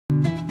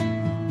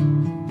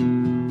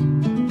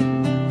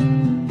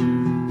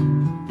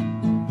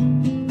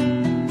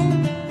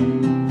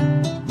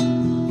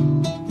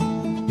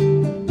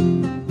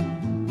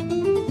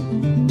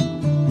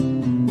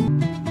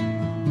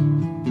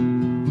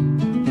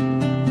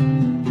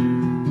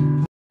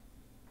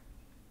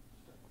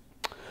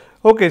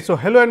Okay, so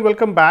hello and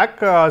welcome back.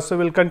 So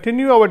we'll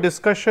continue our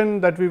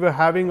discussion that we were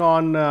having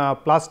on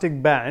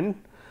plastic ban,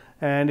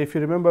 and if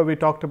you remember, we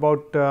talked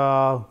about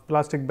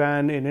plastic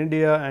ban in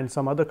India and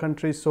some other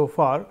countries so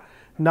far.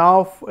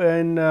 Now,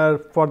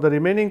 for the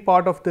remaining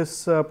part of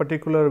this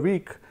particular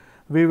week,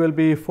 we will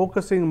be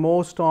focusing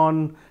most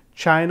on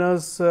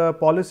China's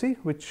policy,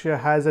 which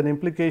has an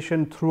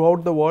implication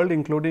throughout the world,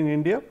 including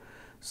India.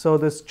 So,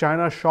 this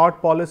China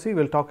short policy,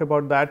 we will talk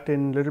about that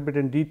in little bit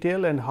in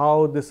detail and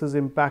how this is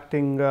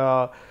impacting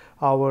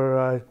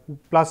our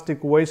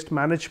plastic waste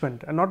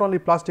management, and not only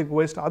plastic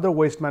waste, other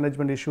waste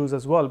management issues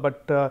as well.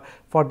 But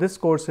for this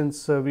course,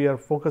 since we are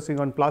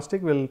focusing on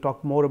plastic, we will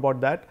talk more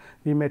about that.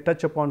 We may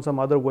touch upon some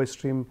other waste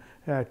stream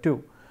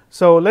too.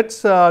 So, let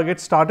us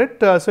get started.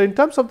 So, in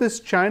terms of this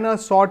China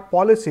short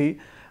policy,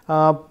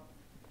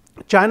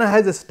 China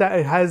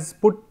has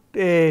put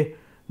a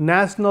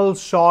National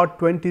Short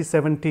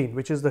 2017,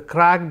 which is the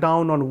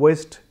crackdown on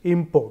waste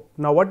import.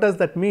 Now, what does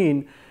that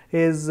mean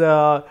is,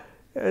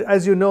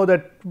 as you know,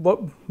 that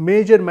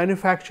major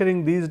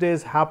manufacturing these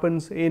days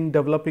happens in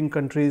developing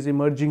countries,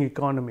 emerging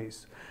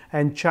economies,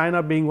 and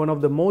China being one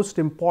of the most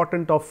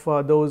important of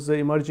those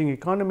emerging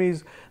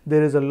economies.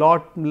 There is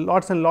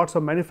lots and lots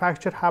of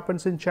manufacture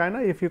happens in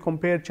China. If you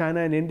compare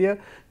China and India,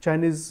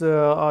 Chinese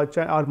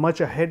are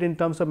much ahead in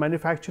terms of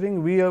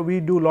manufacturing.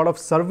 We do a lot of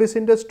service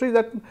industry,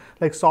 that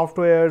like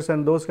softwares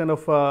and those kind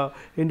of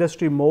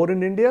industry more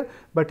in India,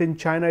 but in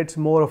China it's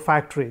more of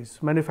factories.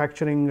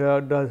 Manufacturing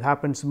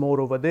happens more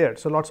over there.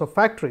 So lots of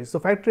factories. So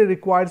factory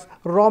requires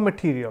raw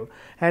material,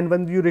 and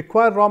when you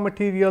require raw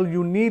material,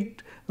 you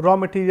need raw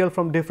material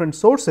from different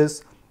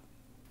sources,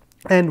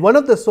 and one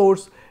of the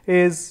source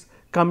is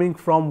coming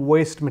from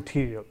waste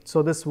material.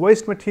 So this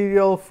waste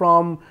material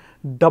from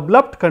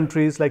developed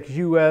countries like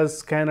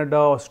US, Canada,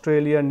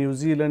 Australia, New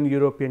Zealand,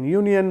 European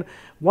Union,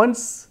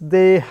 once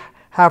they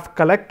have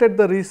collected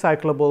the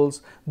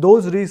recyclables,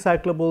 those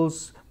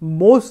recyclables,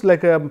 most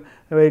like a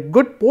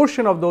good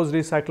portion of those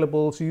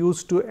recyclables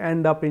used to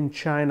end up in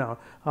China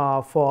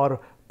for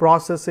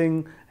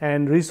processing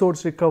and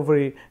resource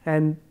recovery,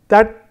 and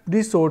that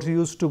resource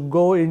used to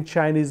go in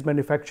Chinese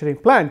manufacturing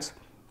plants,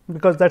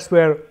 because that's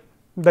where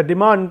the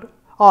demand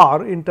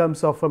are in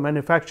terms of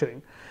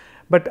manufacturing.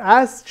 But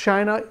as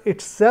China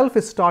itself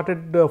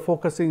started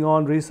focusing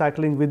on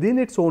recycling within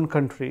its own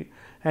country,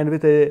 and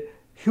with a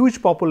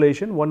huge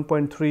population,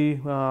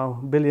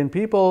 1.3 billion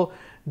people,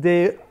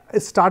 they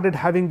started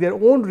having their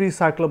own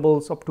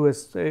recyclables up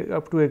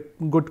to a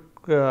good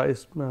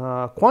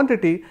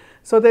quantity.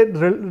 So that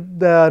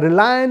the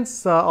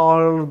reliance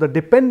or the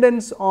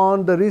dependence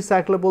on the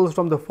recyclables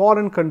from the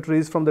foreign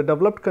countries, from the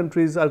developed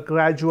countries, are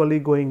gradually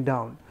going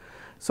down.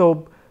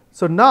 So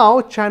now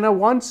China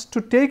wants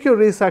to take your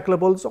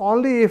recyclables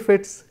only if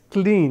it's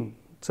clean.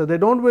 So they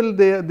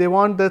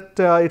want that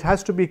it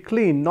has to be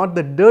clean, not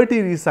the dirty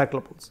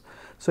recyclables.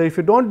 So if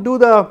you don't do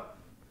the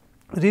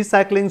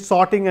recycling,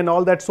 sorting and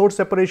all that, source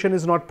separation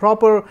is not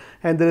proper,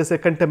 and there is a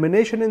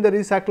contamination in the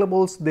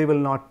recyclables, they will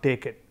not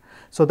take it.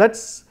 So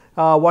that's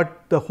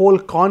what the whole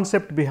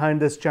concept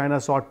behind this China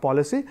short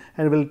policy,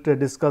 and we'll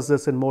discuss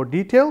this in more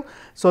detail.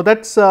 So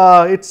that's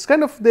it's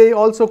kind of, they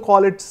also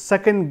call it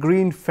second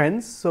green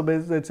fence. So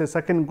it's a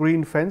second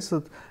green fence,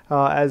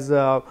 as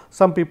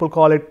some people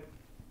call it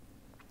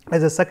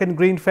as a second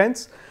green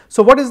fence.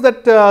 So what is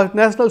that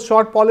national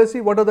short policy?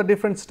 What are the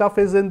different stuff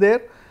is in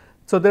there?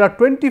 So there are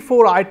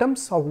 24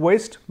 items of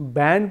waste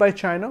banned by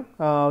China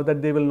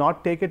that they will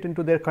not take it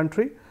into their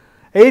country.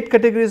 8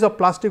 categories of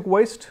plastic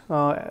waste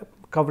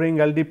covering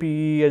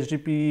LDPE,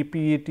 HDPE,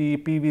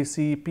 PET,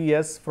 PVC,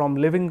 PS from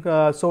living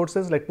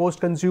sources like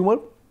post-consumer.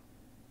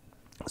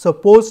 So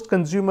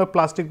post-consumer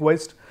plastic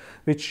waste,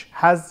 which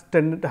has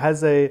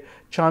a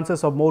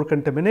chances of more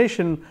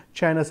contamination,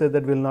 China said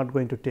that we are not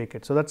going to take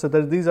it. So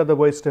these are the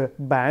waste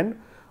banned.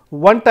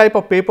 One type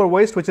of paper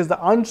waste, which is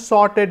the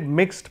unsorted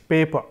mixed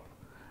paper.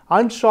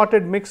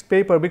 Unsorted mixed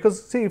paper,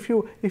 because see, if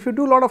you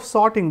do a lot of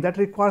sorting, that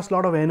requires a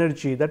lot of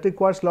energy, that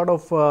requires a lot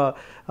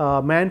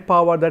of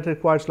manpower, that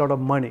requires a lot of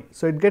money.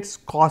 So it gets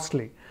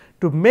costly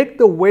to make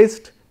the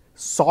waste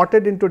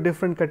sorted into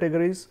different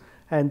categories,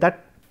 and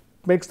that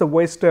makes the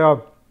waste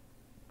a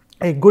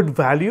good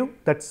value.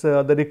 That's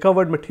the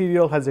recovered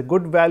material has a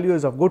good value,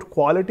 is of good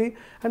quality,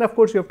 and of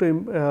course you have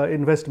to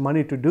invest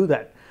money to do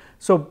that.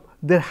 So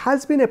there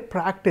has been a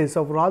practice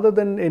of, rather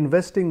than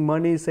investing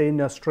money say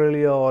in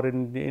Australia or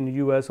in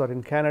US or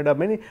in Canada,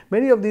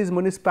 many of these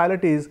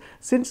municipalities,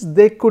 since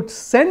they could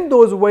send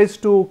those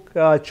waste to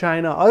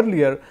China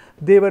earlier,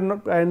 they were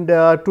not, and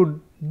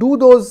to do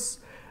those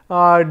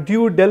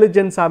due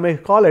diligence, I may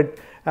call it,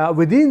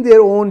 within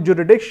their own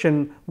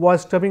jurisdiction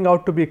was turning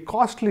out to be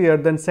costlier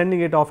than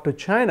sending it off to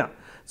China.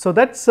 So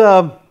that's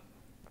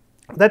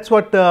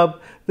what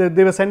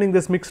they were sending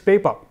this mixed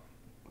paper.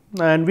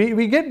 And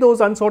we get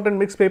those unsorted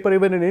mixed paper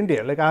even in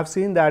India. Like I have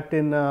seen that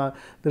in there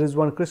is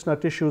one Krishna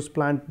Tissues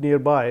plant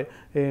nearby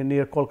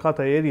near Kolkata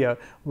area,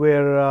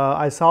 where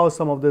I saw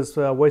some of this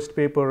waste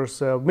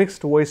papers,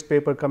 mixed waste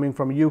paper coming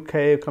from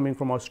UK, coming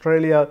from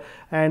Australia,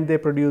 and they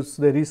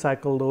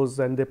recycle those,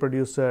 and they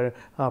produce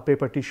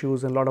paper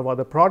tissues and a lot of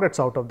other products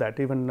out of that,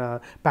 even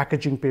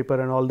packaging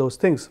paper and all those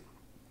things.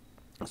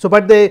 So,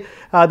 but they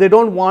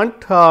don't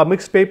want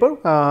mixed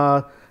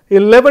paper.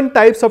 11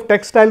 types of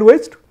textile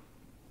waste.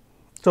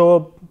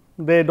 So,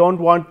 they don't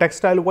want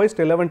textile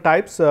waste, 11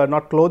 types,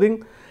 not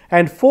clothing,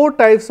 and 4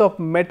 types of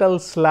metal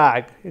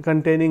slag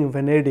containing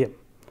vanadium.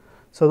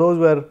 So, those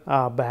were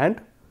banned.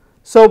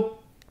 So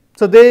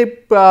these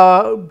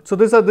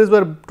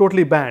were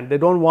totally banned. They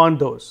don't want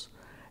those,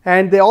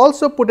 and they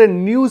also put a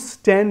new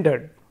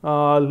standard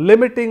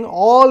limiting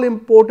all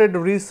imported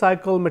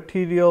recycled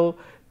material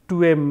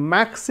to a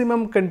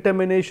maximum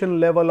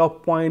contamination level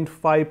of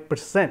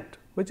 0.5%,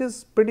 which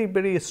is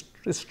very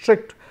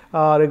strict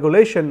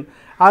regulation.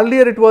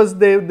 Earlier it was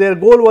their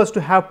goal was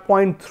to have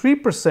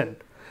 0.3%,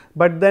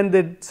 but then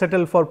they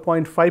settled for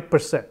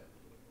 0.5%.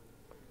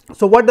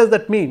 So, what does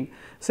that mean?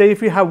 Say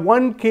if you have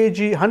 100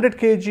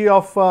 kg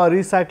of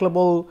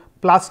recyclable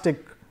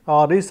plastic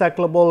or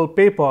recyclable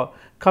paper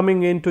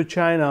coming into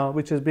China,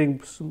 which is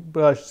being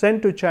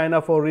sent to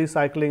China for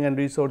recycling and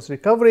resource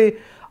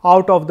recovery,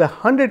 out of the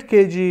 100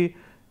 kg,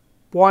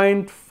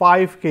 0.5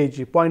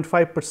 kg,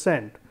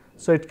 0.5%.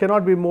 So, it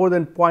cannot be more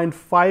than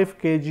 0.5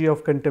 kg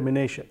of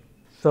contamination.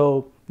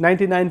 So,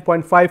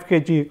 99.5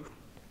 kg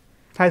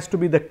has to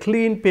be the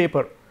clean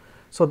paper.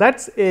 So, that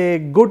is a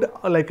good,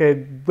 like a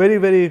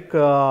very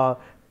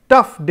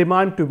tough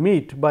demand to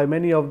meet by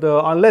many of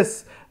the,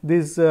 unless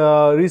these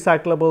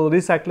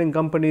recycling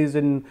companies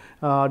in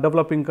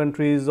developing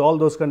countries, all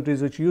those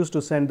countries which used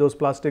to send those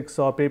plastics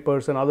or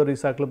papers and other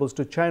recyclables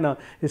to China,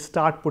 is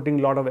start putting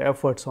a lot of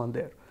efforts on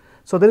there.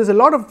 So, there is a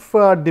lot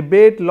of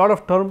debate, a lot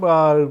of term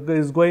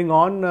is going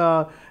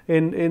on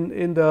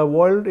in the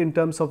world in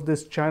terms of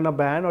this China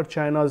ban or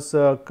China's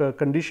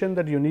condition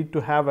that you need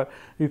to have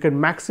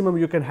maximum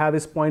you can have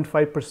is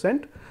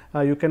 0.5%.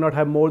 You cannot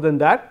have more than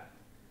that.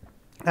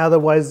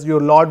 Otherwise,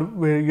 your load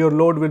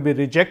will be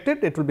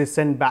rejected. It will be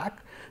sent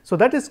back. So,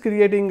 that is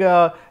creating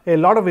a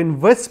lot of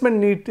investment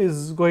need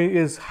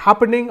is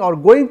happening or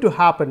going to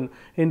happen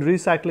in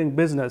recycling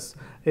business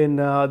in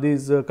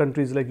these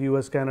countries like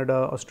US, Canada,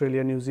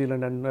 Australia, New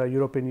Zealand, and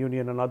European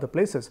Union and other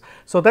places.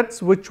 So, that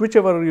is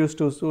whichever used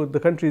to, so the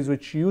countries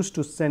which used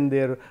to send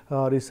their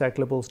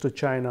recyclables to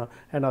China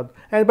and other.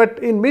 But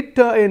in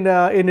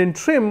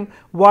interim,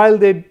 while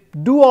they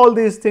do all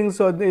these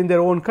things in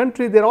their own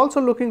country, they are also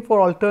looking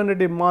for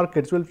alternative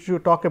markets, which you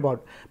talk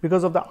about,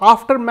 because of the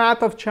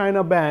aftermath of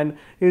China ban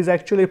is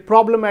actually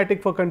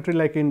problematic for a country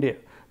like India,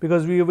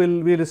 because we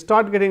will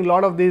start getting a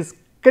lot of these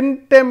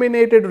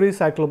contaminated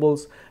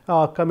recyclables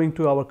coming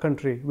to our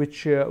country,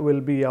 which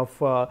will be of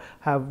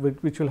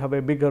which will have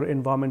a bigger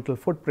environmental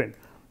footprint.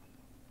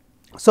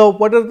 So,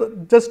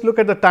 just look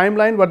at the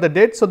timeline, what the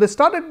date. So, they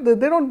started,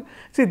 they don't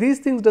see these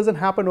things doesn't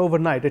happen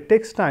overnight, it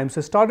takes time. So,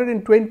 it started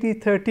in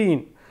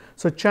 2013.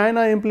 So,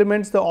 China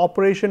implements the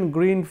Operation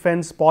Green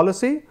Fence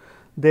policy.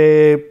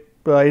 They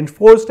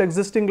enforced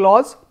existing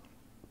laws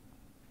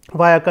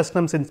via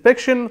customs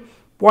inspection,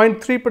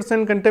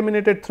 0.3%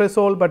 contaminated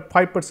threshold, but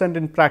 5%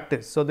 in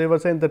practice. So, they were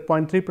saying that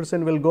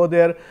 0.3% will go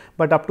there,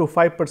 but up to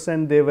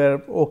 5% they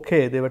were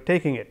okay, they were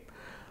taking it.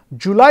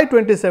 July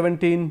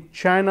 2017,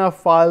 China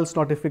files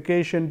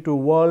notification to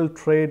World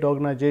Trade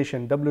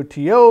Organization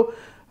WTO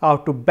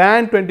to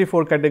ban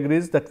 24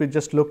 categories that we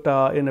just looked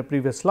in a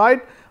previous slide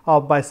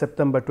by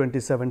September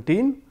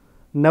 2017.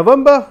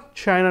 November,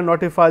 China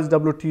notifies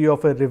WTO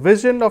of a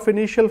revision of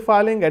initial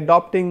filing,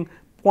 adopting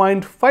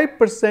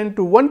 0.5%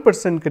 to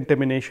 1%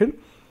 contamination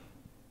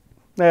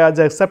as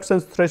the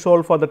acceptance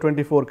threshold for the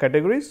 24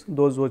 categories,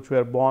 those which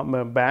were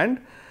banned.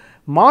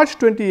 March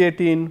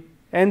 2018,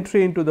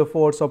 entry into the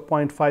force of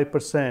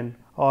 0.5%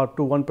 or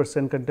to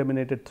 1%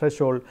 contaminated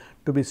threshold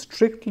to be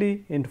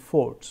strictly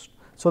enforced.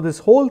 So, this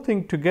whole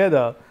thing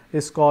together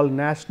is called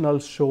National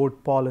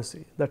Short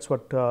Policy. That is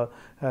what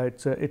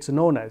it's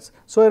known as.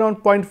 So,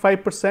 around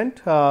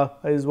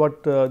 0.5% is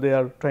what they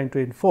are trying to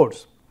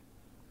enforce.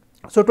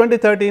 So,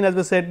 2013, as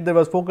we said, there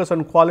was focus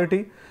on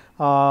quality.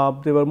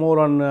 They were more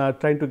on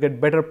trying to get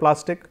better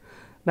plastic.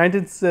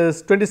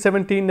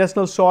 2017,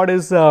 National Short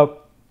is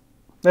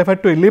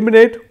effort to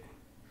eliminate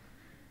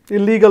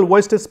illegal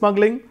waste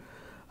smuggling.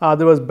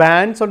 There was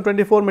bans on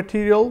 24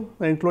 material,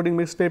 including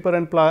mixed paper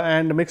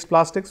and mixed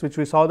plastics, which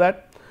we saw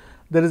that.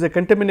 There is a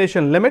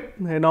contamination limit,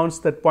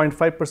 announced that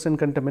 0.5%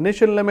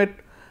 contamination limit.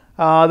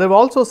 They were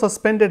also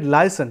suspended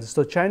license.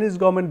 So, Chinese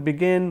government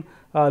began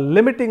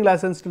limiting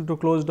license to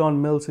closed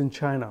down mills in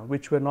China,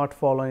 which were not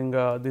following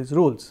these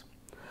rules.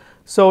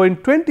 So, in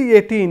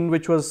 2018,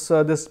 which was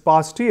this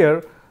past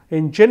year,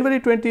 in January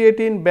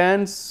 2018,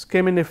 bans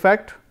came in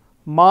effect.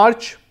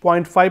 March,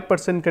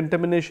 0.5%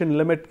 contamination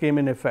limit came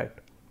in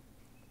effect.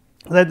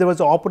 Then there was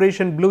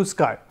Operation Blue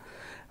Sky.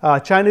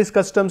 Chinese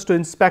customs to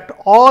inspect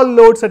all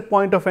loads at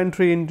point of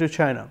entry into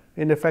China,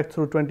 in effect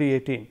through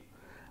 2018.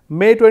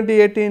 May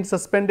 2018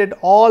 suspended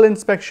all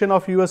inspection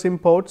of US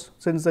imports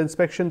since the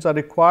inspections are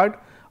required.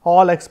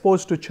 All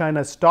exports to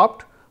China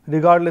stopped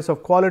regardless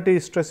of quality,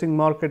 stressing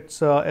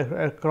markets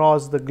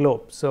across the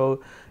globe.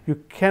 So, you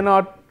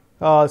cannot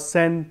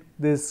send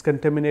this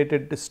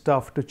contaminated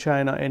stuff to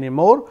China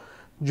anymore.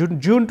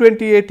 June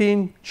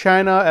 2018,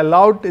 China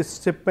allowed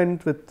its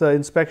shipment with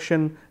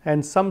inspection,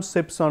 and some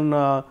ships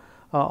were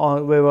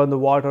on the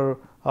water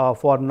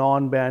for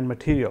non-banned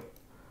material.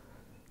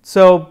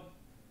 So,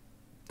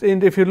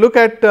 if you look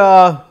at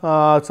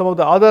some of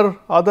the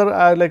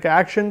other like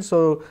actions,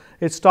 so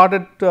it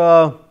started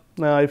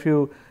if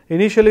you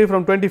initially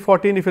from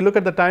 2014, if you look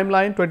at the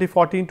timeline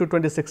 2014 to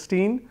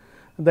 2016,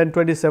 then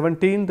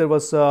 2017 there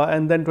was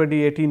and then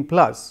 2018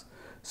 plus.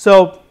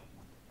 So,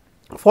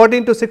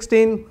 14 to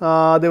 16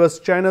 there was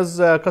China's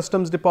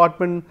customs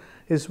department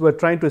were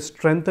trying to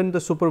strengthen the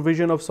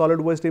supervision of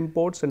solid waste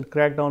imports and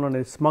crack down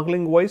on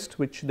smuggling waste,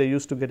 which they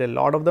used to get a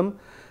lot of them.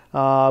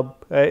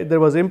 There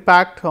was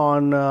impact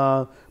on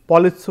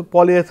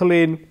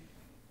polyethylene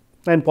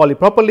and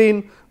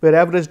polypropylene, where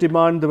average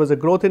demand, there was a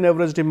growth in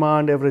average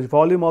demand, average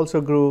volume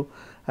also grew,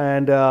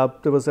 and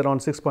there was around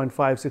 6.5,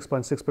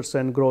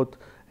 6.6% growth,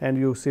 and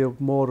you see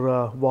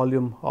more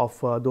volume of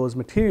those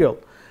material.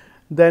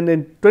 Then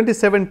in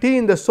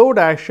 2017, the SORD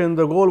action,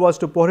 the goal was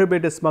to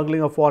prohibit the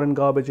smuggling of foreign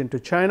garbage into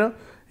China,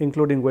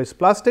 including waste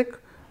plastic,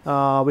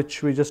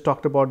 which we just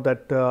talked about,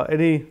 that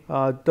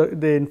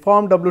they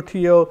informed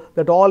WTO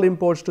that all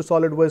imports to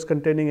solid waste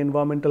containing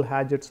environmental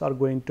hazards are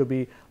going to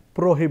be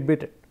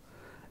prohibited.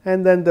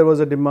 And then there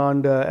was a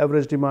demand,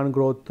 average demand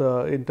growth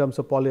in terms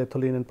of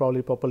polyethylene and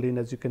polypropylene.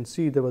 As you can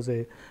see, there was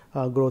a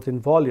growth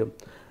in volume.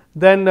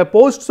 Then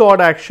post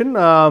SORD action,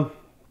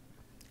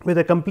 with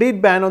a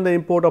complete ban on the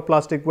import of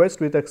plastic waste,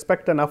 we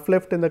expect an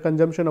uplift in the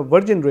consumption of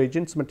virgin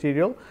reagents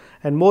material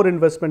and more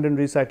investment in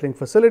recycling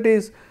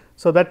facilities.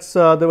 So, that's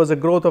there was a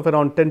growth of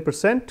around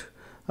 10%,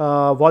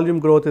 volume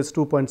growth is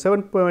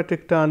 2.7 per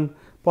metric ton,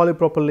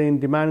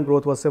 polypropylene demand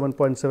growth was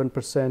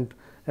 7.7%,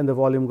 and the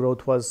volume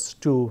growth was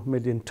 2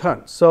 million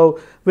tons. So,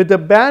 with the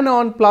ban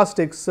on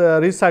plastics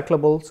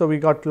recyclable, so we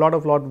got a lot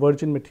of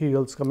virgin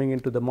materials coming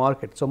into the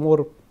market. So,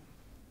 more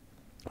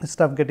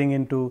stuff getting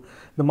into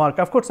the market.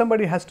 Of course,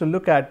 somebody has to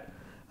look at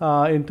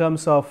in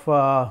terms of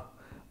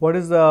what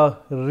is the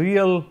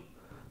real,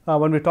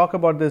 when we talk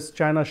about this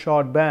China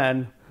short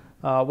ban,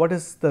 what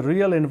is the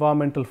real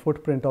environmental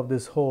footprint of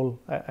this whole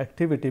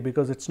activity,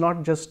 because it's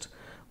not just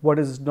what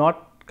is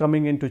not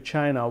coming into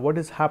China, what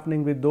is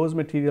happening with those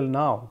material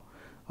now.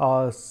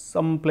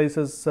 Some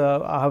places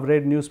I have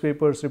read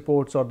newspapers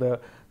reports or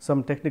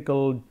some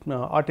technical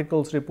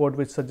articles report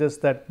which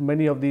suggest that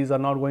many of these are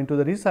not going to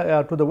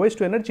the waste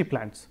to energy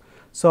plants.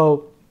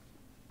 So,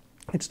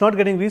 it's not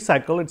getting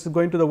recycled, it's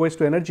going to the waste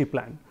to energy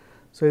plant.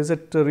 So, is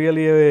it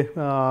really is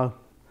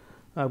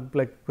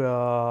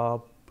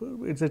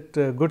it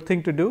a good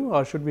thing to do,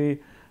 or should we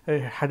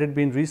had it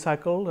been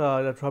recycled,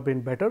 that would have been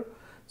better.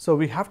 So,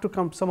 we have to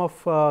come, some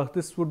of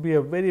this would be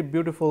a very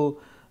beautiful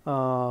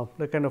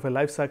kind of a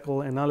life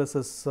cycle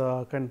analysis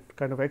kind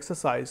of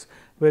exercise,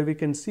 where we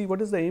can see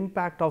what is the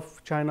impact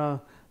of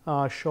China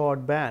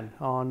short ban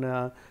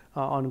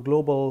on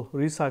global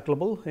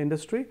recyclable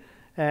industry,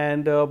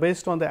 and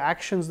based on the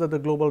actions that the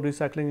global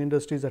recycling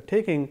industries are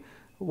taking,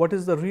 what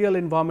is the real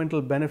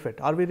environmental benefit?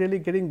 Are we really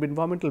getting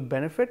environmental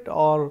benefit,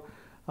 or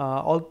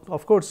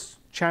of course,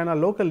 China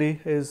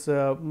locally is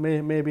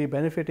may be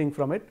benefiting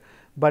from it,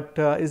 but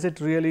is it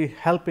really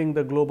helping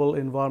the global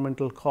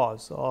environmental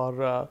cause,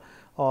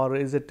 or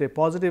is it a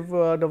positive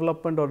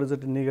development, or is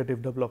it a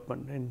negative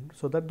development? And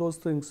so, that those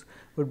things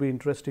would be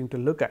interesting to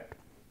look at.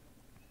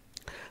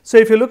 So,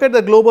 if you look at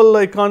the global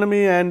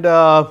economy and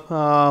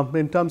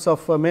in terms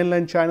of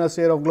mainland China's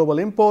share of global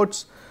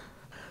imports,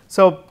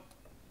 so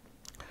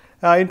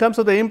in terms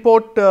of the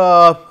import,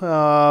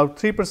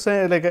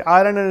 3% like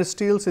iron and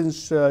steel,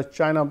 since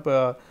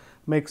China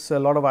makes a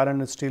lot of iron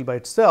and steel by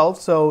itself.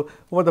 So,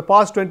 over the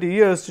past 20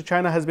 years,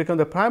 China has become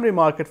the primary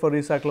market for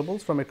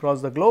recyclables from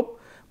across the globe.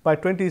 By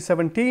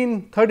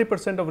 2017,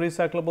 30% of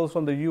recyclables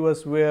from the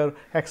US were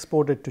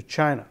exported to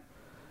China.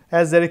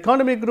 As their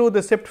economy grew,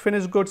 they shipped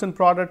finished goods and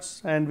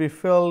products, and we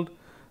filled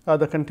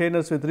the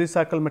containers with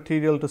recycled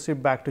material to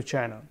ship back to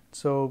China.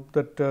 So,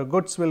 that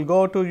goods will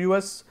go to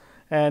US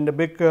and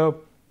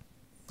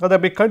other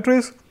big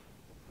countries.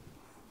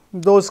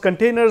 Those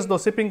containers,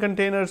 those shipping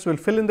containers will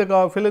fill in the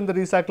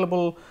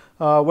recyclable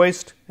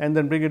waste, and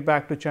then bring it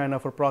back to China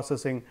for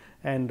processing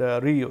and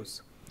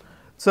reuse.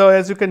 So,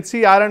 as you can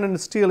see, iron and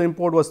steel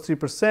import was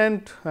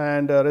 3%,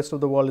 and rest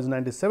of the world is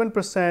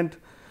 97%.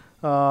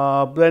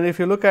 Then if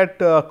you look at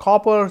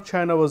copper,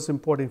 China was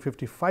importing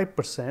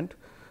 55%,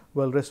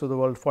 well, rest of the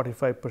world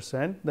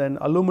 45%. Then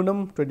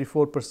aluminum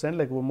 24%,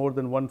 like more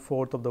than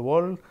 1/4 of the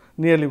world,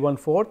 nearly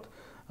 1/4.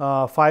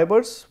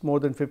 Fibers more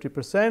than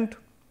 50%,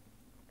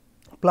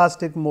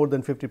 plastic more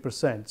than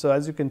 50%. So,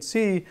 as you can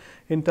see,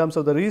 in terms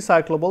of the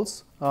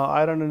recyclables,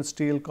 iron and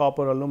steel,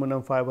 copper,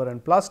 aluminum, fiber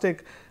and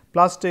plastic,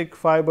 plastic,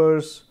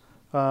 fibers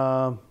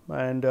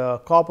and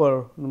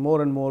copper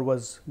more and more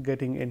was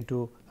getting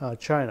into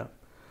China.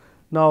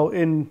 Now,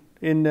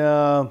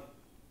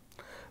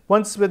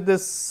 once with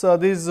this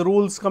these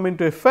rules come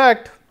into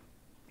effect,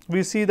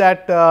 we see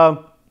that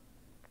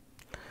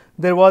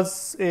there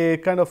was a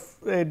kind of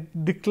a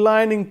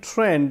declining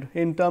trend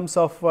in terms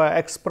of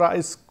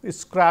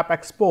scrap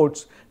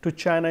exports to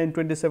China in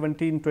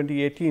 2017,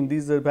 2018.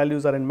 These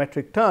values are in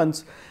metric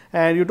tons,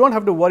 and you do not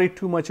have to worry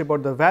too much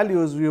about the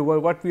values.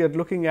 What we are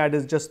looking at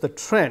is just the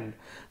trend.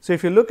 So,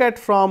 if you look at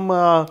from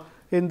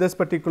in this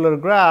particular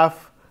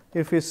graph,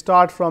 if we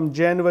start from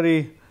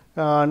January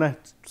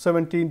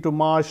 17 to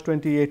March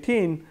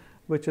 2018,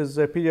 which is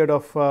a period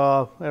of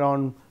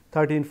around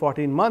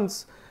 13-14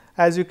 months,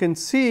 as you can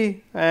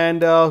see,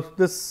 and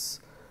this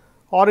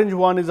orange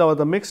one is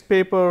the mixed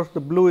paper,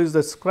 the blue is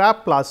the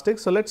scrap plastic.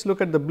 So, let us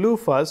look at the blue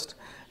first,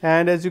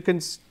 and as you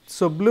can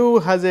so blue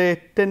has a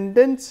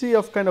tendency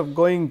of kind of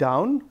going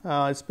down,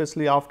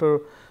 especially after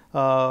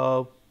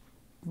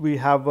we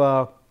have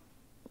the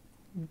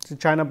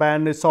China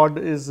ban is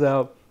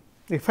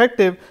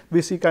effective,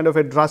 we see kind of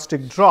a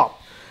drastic drop,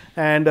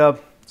 and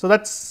so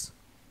that is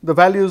the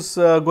values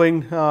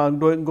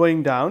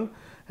going down,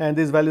 and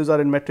these values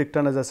are in metric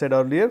ton, as I said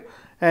earlier.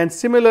 And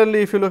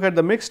similarly, if you look at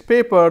the mixed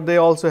paper, they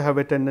also have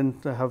a tendency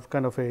to have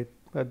kind of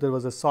there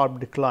was a sharp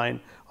decline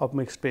of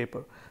mixed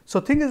paper. So,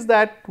 thing is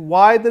that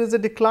why there is a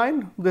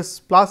decline, this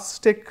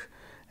plastic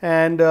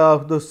and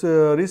those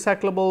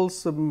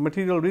recyclables,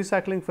 material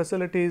recycling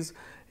facilities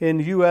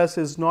in US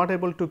is not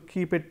able to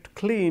keep it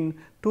clean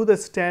to the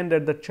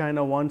standard that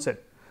China wants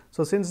it.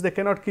 So, since they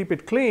cannot keep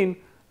it clean,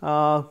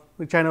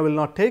 China will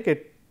not take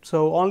it.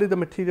 So, only the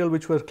material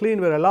which were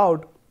clean were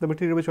allowed, the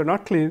material which were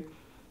not clean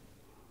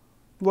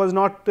was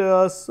not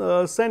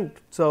sent.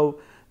 So,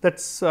 that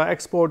is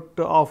export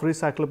of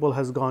recyclable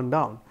has gone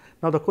down.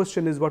 Now, the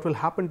question is what will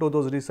happen to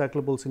those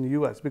recyclables in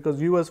US, because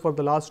US for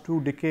the last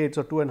 2 decades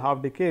or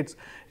 2.5 decades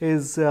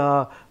is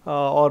I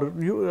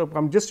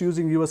am just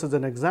using US as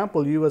an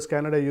example, US,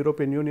 Canada,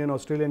 European Union,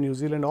 Australia, New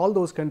Zealand, all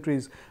those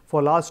countries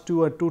for last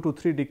 2 to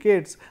 3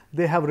 decades,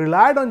 they have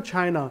relied on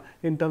China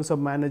in terms of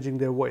managing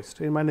their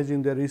waste, in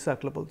managing their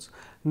recyclables.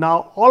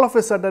 Now, all of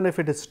a sudden if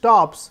it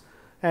stops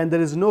and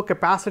there is no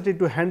capacity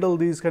to handle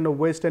these kind of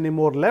waste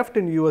anymore left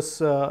in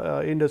US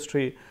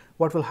industry,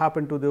 what will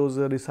happen to those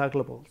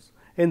recyclables?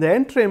 In the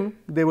interim,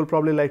 they will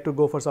probably like to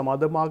go for some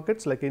other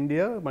markets like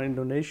India,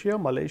 Indonesia,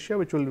 Malaysia,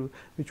 which will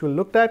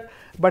looked at,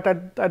 but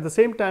at the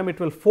same time it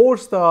will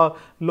force the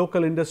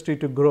local industry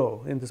to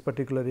grow in this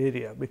particular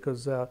area,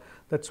 because that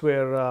is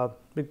where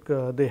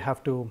they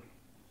have to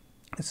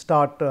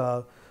start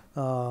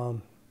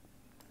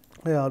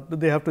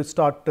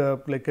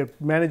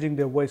managing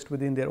their waste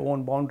within their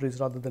own boundaries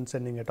rather than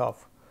sending it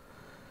off.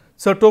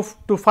 So,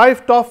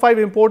 top 5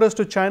 importers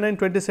to China in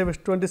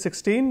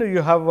 2016,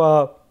 you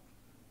have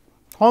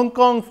Hong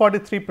Kong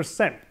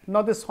 43%.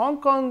 Now, this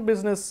Hong Kong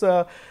business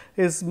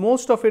is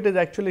most of it is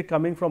actually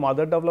coming from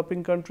other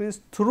developing countries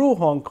through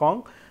Hong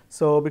Kong.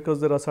 So, because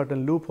there are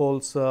certain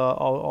loopholes,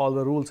 all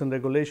the rules and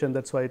regulation,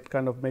 that is why it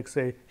kind of makes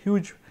a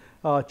huge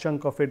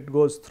chunk of it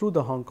goes through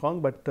the Hong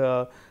Kong, but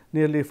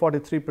nearly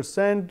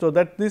 43%. So,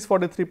 that this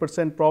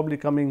 43% probably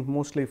coming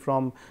mostly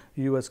from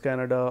US,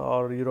 Canada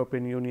or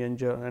European Union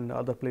and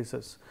other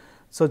places.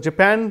 So,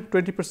 Japan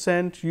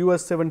 20%,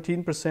 US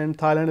 17%,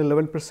 Thailand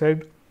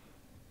 11%.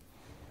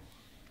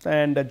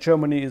 And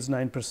Germany is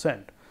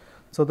 9%.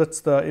 So, that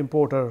is the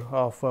importer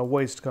of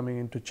waste coming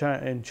into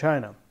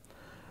China.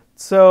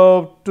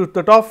 So, to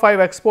the top 5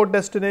 export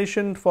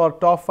destination for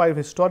top 5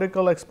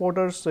 historical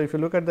exporters. So, if you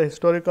look at the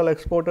historical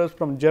exporters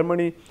from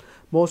Germany,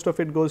 most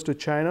of it goes to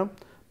China,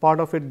 part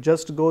of it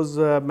just goes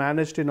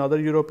managed in other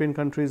European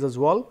countries as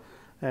well,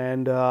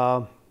 and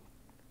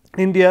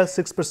India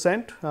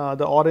 6%,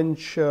 the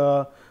orange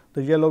the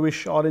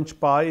yellowish orange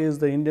pie is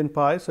the Indian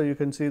pie. So, you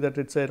can see that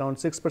it is around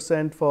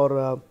 6%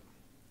 for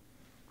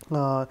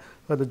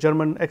the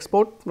German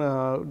export,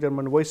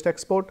 German waste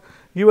export,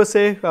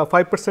 USA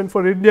 5%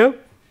 for India,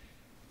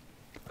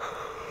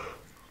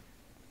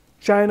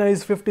 China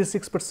is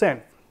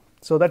 56%.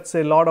 So, that is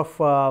a lot of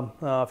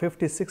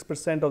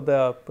 56% of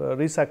the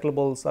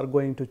recyclables are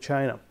going to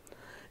China.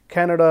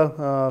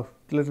 Canada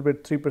little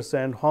bit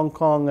 3%, Hong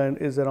Kong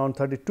is around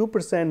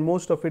 32%,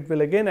 most of it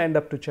will again end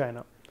up to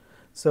China.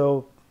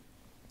 So,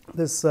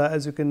 this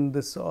as you can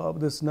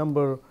this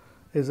number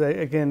is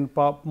again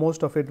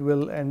most of it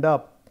will end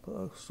up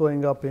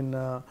showing up in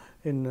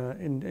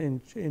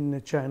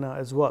China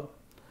as well.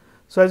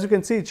 So, as you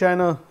can see,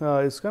 China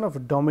is kind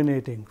of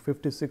dominating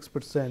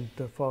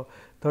 56% for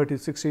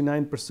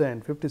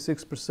 69%,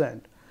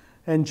 56%,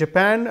 and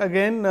Japan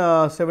again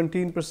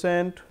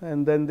 17%,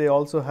 and then they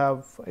also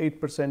have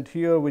 8%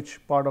 here, which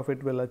part of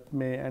it will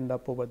may end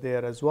up over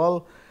there as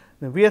well.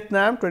 Then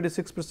Vietnam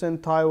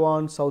 26%,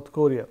 Taiwan, South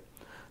Korea.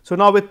 So,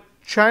 now with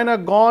China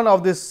gone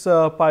of this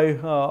pie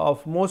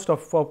of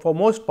for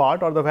most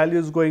part, or the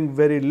values going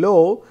very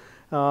low,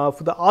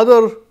 for the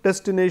other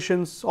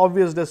destinations,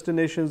 obvious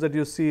destinations that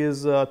you see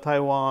is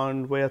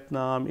Taiwan,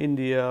 Vietnam,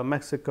 India,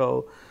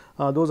 Mexico,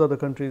 those are the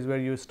countries where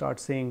you start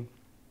seeing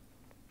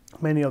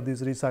many of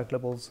these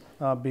recyclables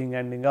being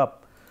ending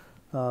up.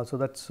 So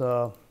that's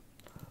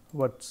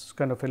what's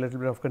kind of a little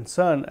bit of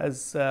concern,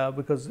 as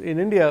because in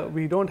India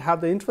we don't have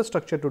the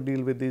infrastructure to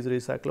deal with these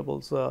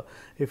recyclables.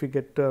 If we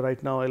get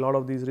right now a lot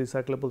of these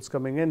recyclables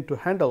coming in to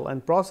handle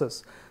and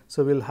process,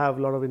 so we'll have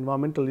a lot of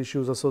environmental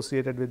issues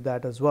associated with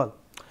that as well.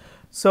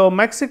 So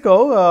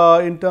Mexico,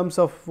 in terms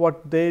of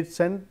what they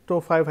send,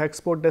 top 5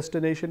 export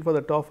destination for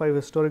the top 5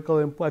 historical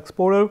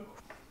exporter.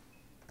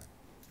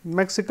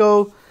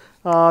 Mexico,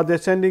 they're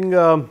sending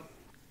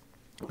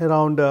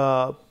around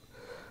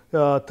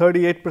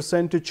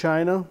 38% to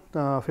China,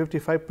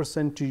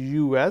 55% to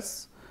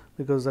US,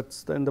 because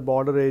that's in the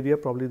border area.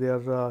 Probably they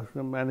are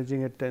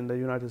managing it in the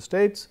United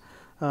States,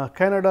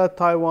 Canada,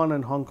 Taiwan,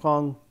 and Hong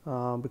Kong,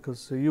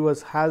 because the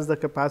US has the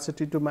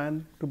capacity to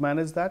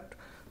manage that.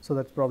 So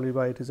that's probably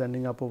why it is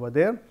ending up over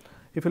there.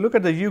 If you look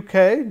at the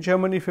UK,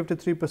 Germany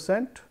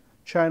 53%,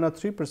 China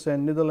 3%,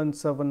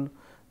 Netherlands 7%,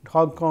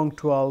 Hong Kong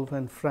 12%,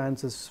 and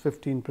France is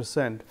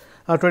 15%,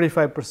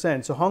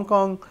 25%. So Hong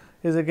Kong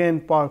is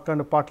again kind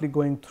of partly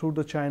going through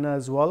the China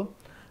as well.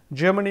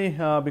 Germany,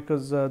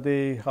 because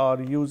they are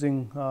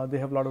using, they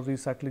have a lot of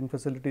recycling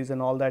facilities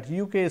and all that.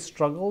 UK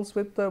struggles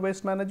with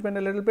waste management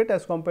a little bit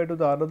as compared to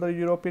the other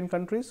European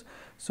countries.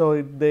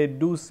 So they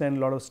do send a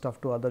lot of stuff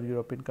to other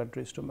European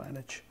countries to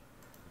manage.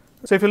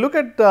 So if you look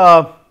at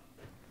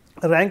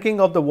ranking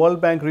of the World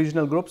Bank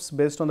regional groups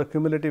based on the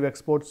cumulative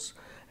exports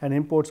and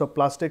imports of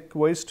plastic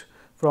waste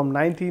from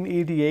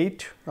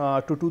 1988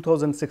 to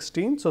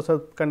 2016.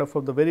 So kind of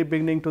from the very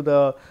beginning to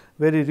the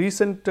very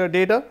recent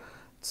data.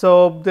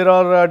 So there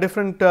are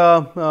different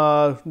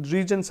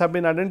regions have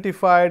been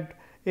identified.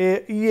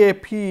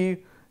 EAP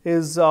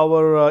is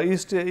our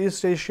East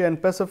Asia and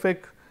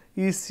Pacific.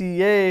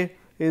 ECA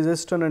is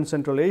Eastern and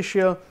Central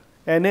Asia.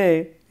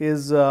 NA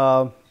is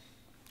North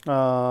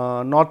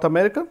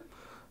America.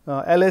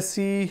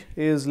 LAC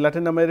is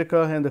Latin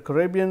America and the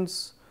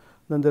Caribbeans.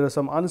 Then there are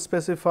some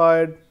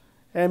unspecified.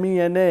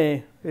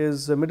 MENA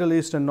is Middle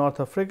East and North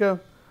Africa.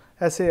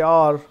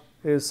 SAR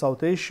is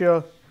South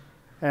Asia,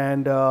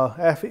 and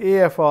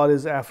AFR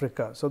is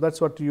Africa. So that's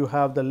what you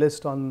have the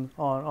list on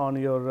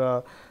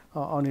the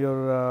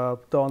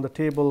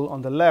table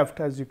on the left.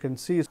 As you can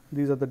see,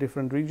 these are the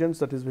different regions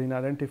that is being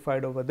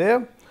identified over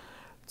there.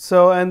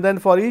 So and then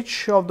for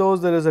each of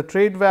those there is a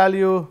trade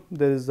value,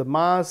 there is the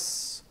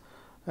mass,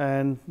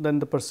 and then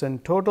the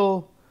percent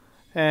total.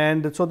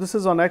 And so this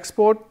is on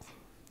export.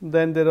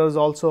 Then there is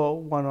also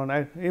one on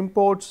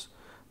imports,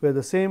 where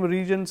the same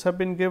regions have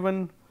been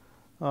given,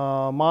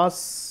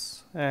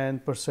 mass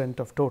and percent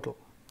of total.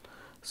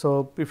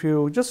 So if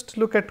you just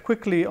look at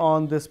quickly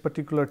on this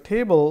particular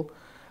table,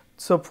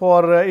 so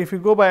for if you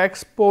go by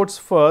exports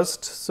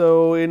first,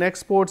 so in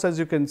exports, as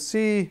you can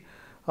see,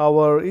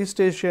 our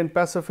East Asia and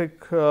Pacific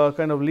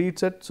kind of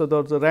leads it. So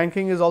the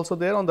ranking is also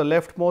there on the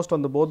leftmost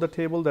on both the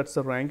table. That's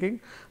the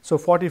ranking. So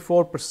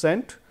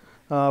 44%,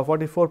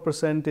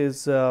 44%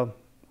 is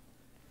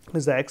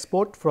the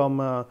export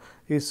from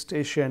East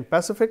Asia and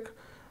Pacific.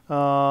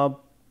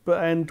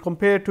 And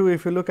compared to,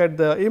 if you look at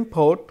the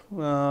import,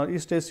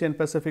 East Asia and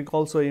Pacific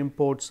also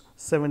imports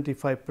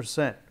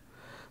 75%.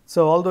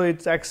 So although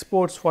it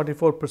exports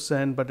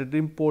 44%, but it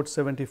imports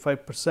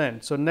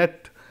 75%. So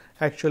net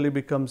actually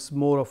becomes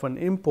more of an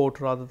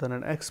import rather than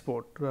an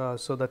export.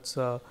 So that's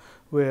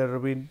where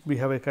we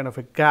have a kind of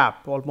a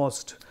gap,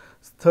 almost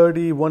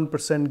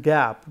 31%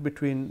 gap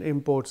between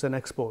imports and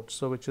exports.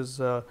 So which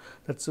is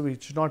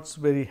which not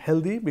very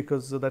healthy,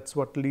 because that's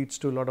what leads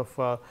to a lot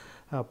of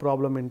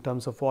problem in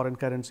terms of foreign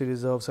currency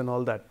reserves and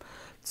all that.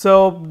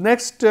 So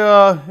next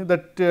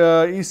that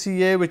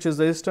ECA, which is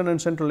the Eastern and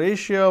Central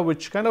Asia,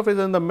 which kind of is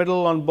in the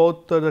middle on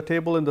both the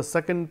table, in the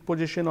second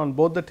position on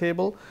both the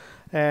table.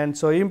 And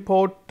so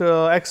import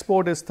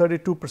export is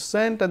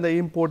 32% and the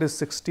import is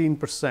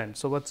 16%.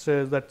 So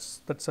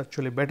that's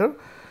actually better.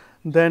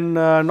 Then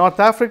North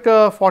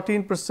Africa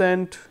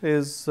 14%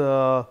 is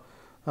the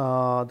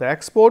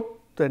export,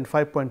 then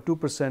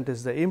 5.2%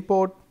 is the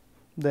import.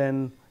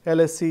 Then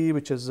LAC,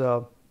 which is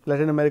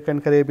Latin America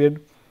and Caribbean,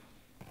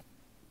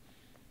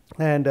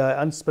 and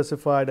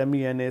unspecified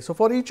MENA. So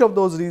for each of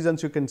those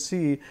regions you can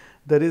see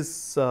there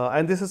is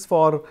and this is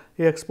for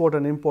export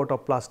and import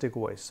of plastic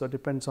waste. So it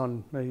depends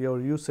on your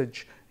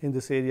usage in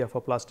this area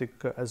for plastic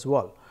as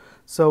well.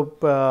 So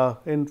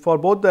for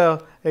both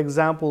the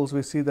examples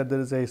we see that there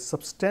is a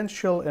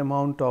substantial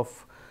amount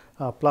of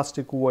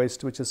plastic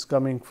waste which is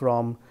coming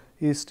from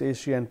East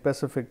Asia and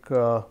Pacific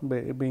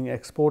being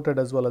exported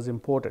as well as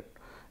imported,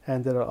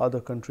 and there are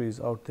other countries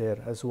out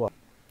there as well.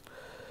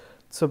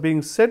 So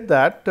being said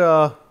that,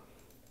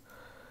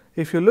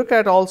 if you look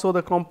at also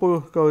the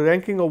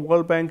ranking of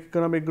World Bank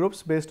economic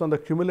groups based on the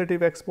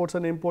cumulative exports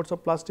and imports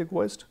of plastic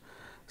waste.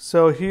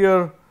 So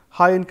here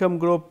high income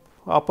group,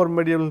 upper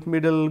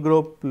middle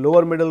group,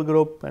 lower middle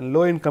group, and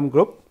low income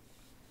group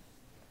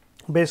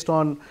based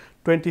on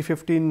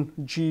 2015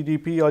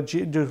 GDP or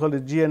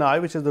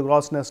GNI, which is the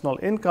gross national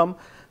income.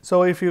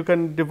 So if you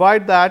can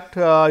divide that,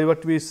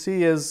 what we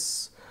see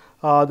is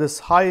this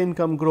high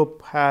income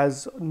group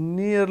has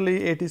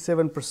nearly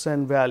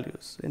 87%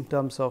 values in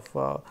terms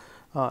of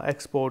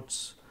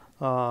exports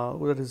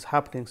that is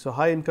happening. So,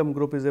 high income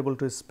group is able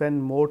to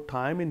spend more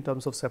time in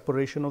terms of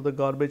separation of the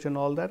garbage and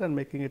all that, and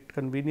making it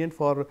convenient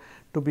for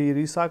to be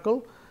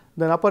recycled.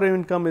 Then upper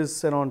income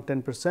is around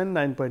 10%,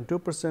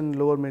 9.2%,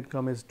 lower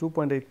income is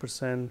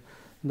 2.8%.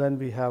 Then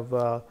we have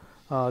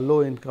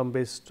low income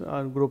based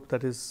group,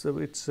 that is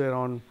it's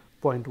around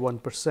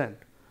 0.1%.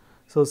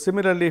 So,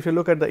 similarly, if you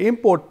look at the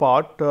import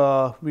part,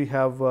 we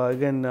have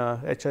again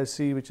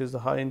HIC, which is the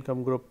high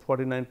income group,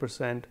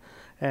 49%,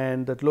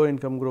 and that low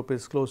income group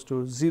is close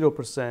to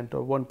 0%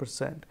 or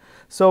 1%.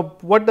 So,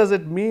 what does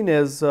it mean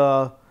is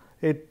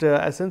it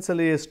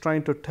essentially is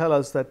trying to tell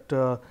us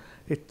that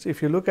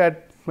if you look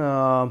at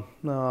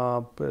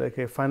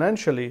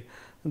financially,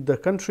 the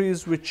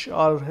countries which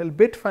are a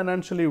bit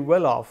financially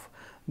well off,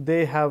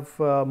 they have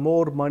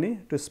more money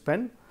to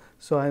spend.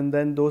 So, and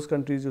then those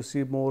countries you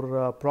see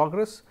more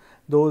progress.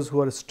 Those who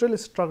are still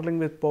struggling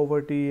with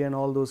poverty and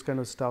all those kind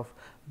of stuff,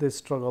 they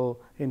struggle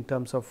in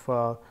terms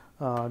of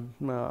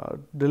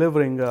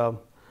delivering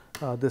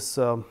this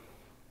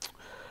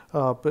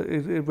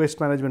waste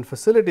management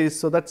facilities.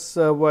 So, that is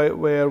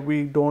where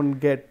we do not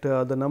get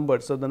the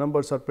numbers. So, the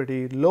numbers are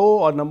pretty low,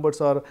 or numbers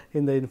are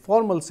in the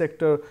informal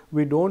sector.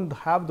 We do not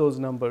have those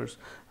numbers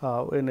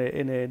in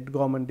a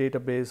government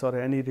database or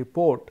any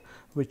report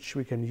which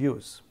we can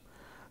use.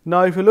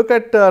 Now, if you look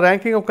at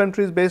ranking of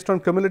countries based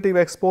on cumulative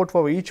export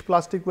for each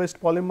plastic waste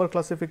polymer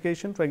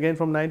classification, again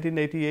from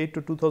 1988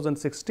 to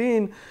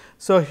 2016.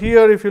 So,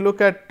 here if you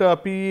look at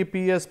PE,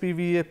 PS,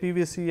 PVA,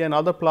 PVC and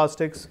other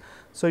plastics.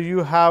 So,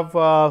 you have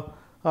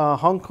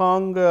Hong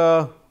Kong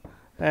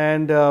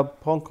and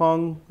Hong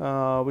Kong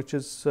which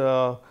is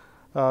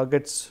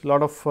gets a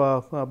lot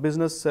of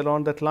business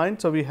around that line.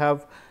 So, we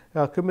have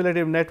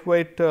cumulative net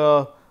weight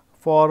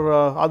for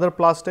other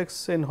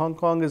plastics in Hong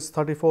Kong is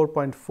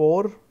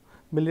 34.4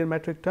 million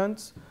metric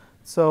tons.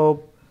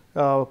 So,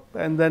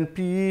 and then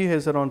PE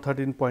is around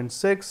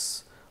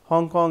 13.6,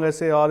 Hong Kong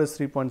SAR is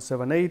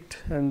 3.78,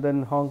 and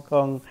then Hong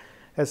Kong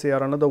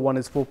SAR another one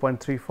is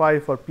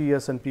 4.35 for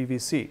PS and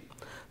PVC.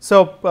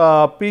 So,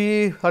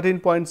 PE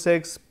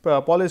 13.6,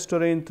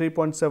 polystyrene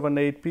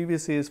 3.78,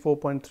 PVC is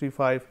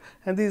 4.35,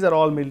 and these are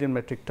all million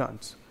metric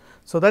tons.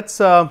 So, that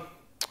is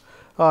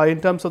in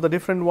terms of the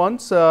different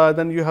ones.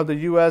 Then you have the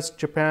US,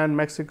 Japan,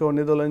 Mexico,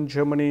 Netherlands,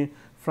 Germany,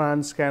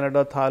 France,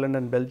 Canada, Thailand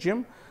and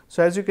Belgium.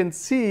 So, as you can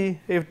see,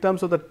 in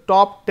terms of the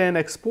top 10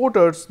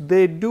 exporters,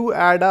 they do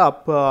add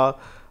up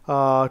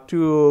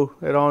to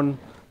around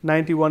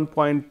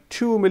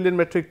 91.2 million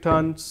metric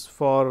tons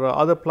for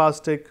other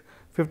plastic,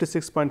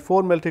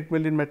 56.4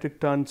 million metric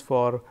tons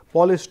for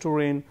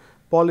polystyrene,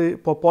 for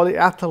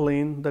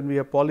polyethylene, then we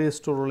have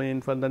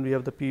polystyrene, and then we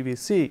have the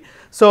PVC.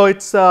 So, it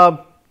is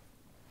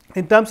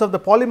in terms of the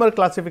polymer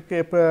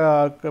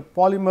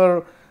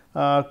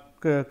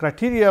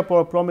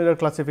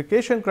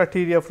classification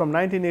criteria from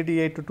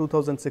 1988 to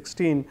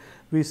 2016,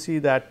 we see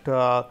that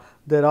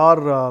there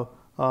are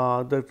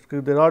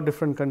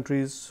different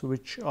countries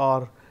which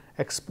are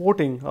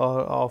exporting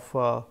of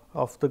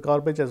the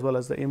garbage as well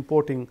as the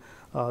importing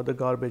the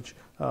garbage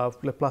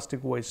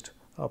plastic waste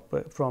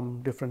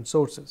from different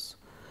sources.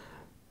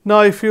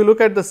 Now, if you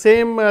look at the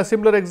same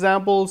similar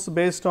examples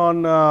based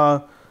on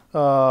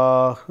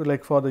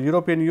like for the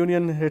European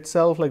Union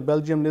itself, like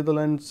Belgium,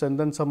 Netherlands, and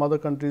then some other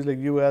countries like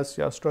US,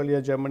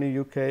 Australia, Germany,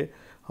 UK,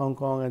 Hong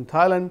Kong and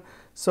Thailand.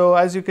 So,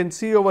 as you can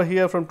see over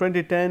here from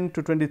 2010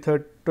 to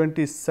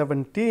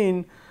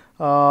 2017,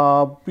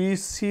 we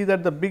see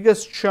that the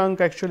biggest chunk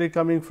actually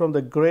coming from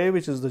the gray,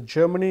 which is the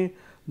Germany,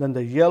 then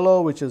the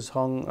yellow, which is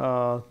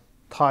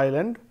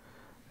Thailand,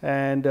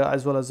 and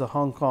as well as the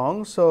Hong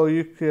Kong. So,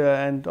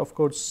 and of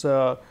course,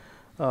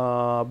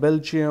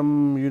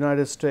 Belgium,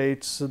 United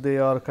States, they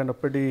are kind of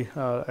pretty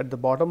at the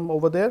bottom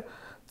over there.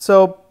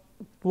 So,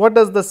 what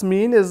does this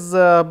mean is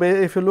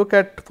if you look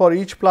at for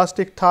each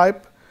plastic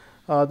type,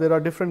 there are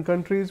different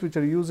countries which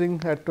are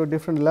using at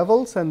different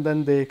levels, and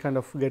then they kind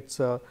of gets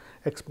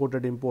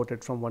exported,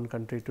 imported from one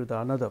country to the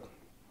another.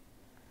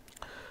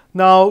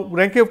 Now,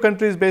 ranking of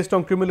countries based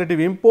on cumulative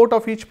import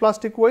of each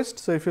plastic waste.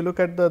 So, if you look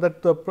at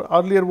the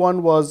earlier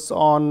one was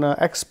on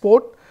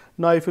export.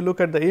 Now, if you look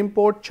at the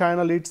import,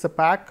 China leads the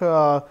pack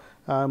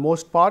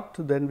most part,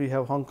 then we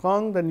have Hong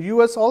Kong, then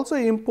US also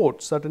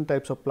imports certain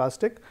types of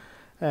plastic,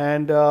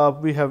 and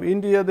we have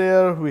India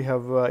there, we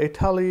have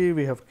Italy,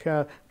 we have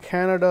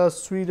Canada,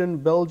 Sweden,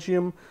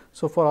 Belgium.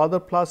 So, for other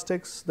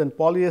plastics, then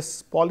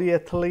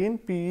polyethylene,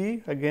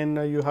 PE, again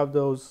you have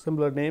those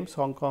similar names,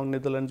 Hong Kong,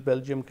 Netherlands,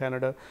 Belgium,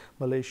 Canada,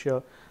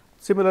 Malaysia.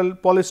 Similar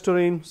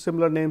polystyrene,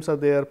 similar names are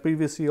there,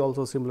 PVC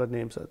also similar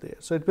names are there.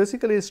 So, it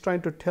basically is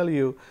trying to tell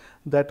you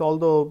that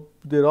although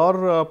there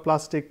are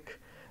plastic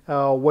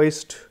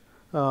waste,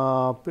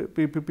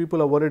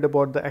 people are worried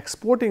about the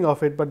exporting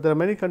of it, but there are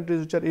many countries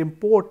which are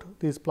import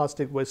these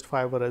plastic waste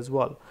fiber as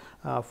well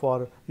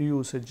for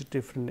usage in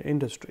different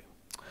industry.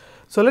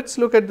 So, let us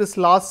look at this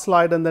last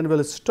slide and then we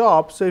will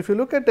stop. So, if you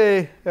look at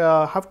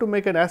have to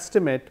make an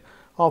estimate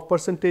of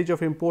percentage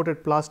of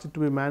imported plastic to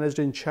be managed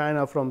in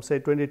China from say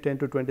 2010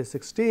 to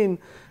 2016,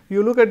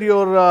 you look at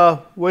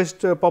your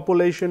waste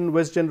population,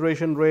 waste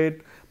generation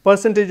rate,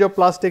 percentage of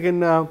plastic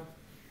in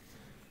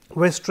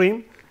waste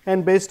stream,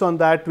 and based on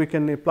that we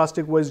can,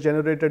 plastic waste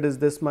generated is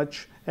this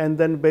much, and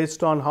then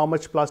based on how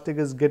much plastic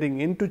is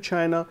getting into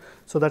China,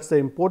 so that is the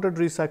imported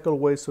recycled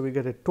waste. So, we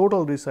get a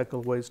total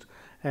recycled waste,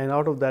 and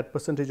out of that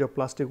percentage of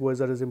plastic waste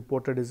that is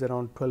imported is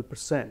around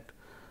 12%.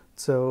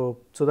 So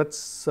that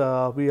is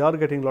we are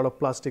getting a lot of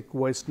plastic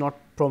waste not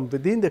from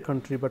within the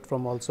country, but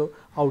from also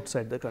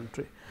outside the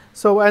country.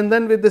 So, and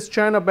then with this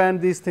China ban,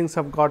 these things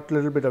have got a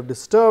little bit of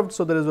disturbed.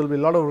 So, there will be a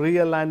lot of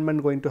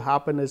realignment going to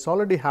happen. It is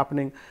already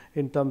happening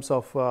in terms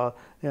of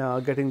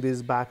getting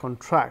these back on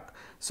track.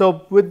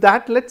 So, with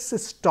that, let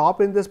us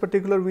stop in this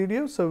particular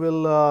video. So, we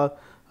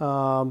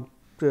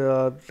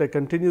will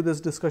continue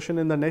this discussion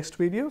in the next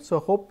video. So,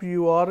 hope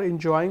you are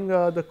enjoying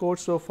the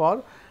course so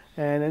far,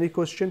 and any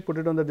question, put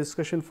it on the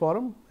discussion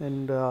forum,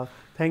 and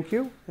thank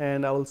you,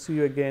 and I will see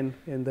you again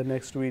in the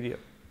next video.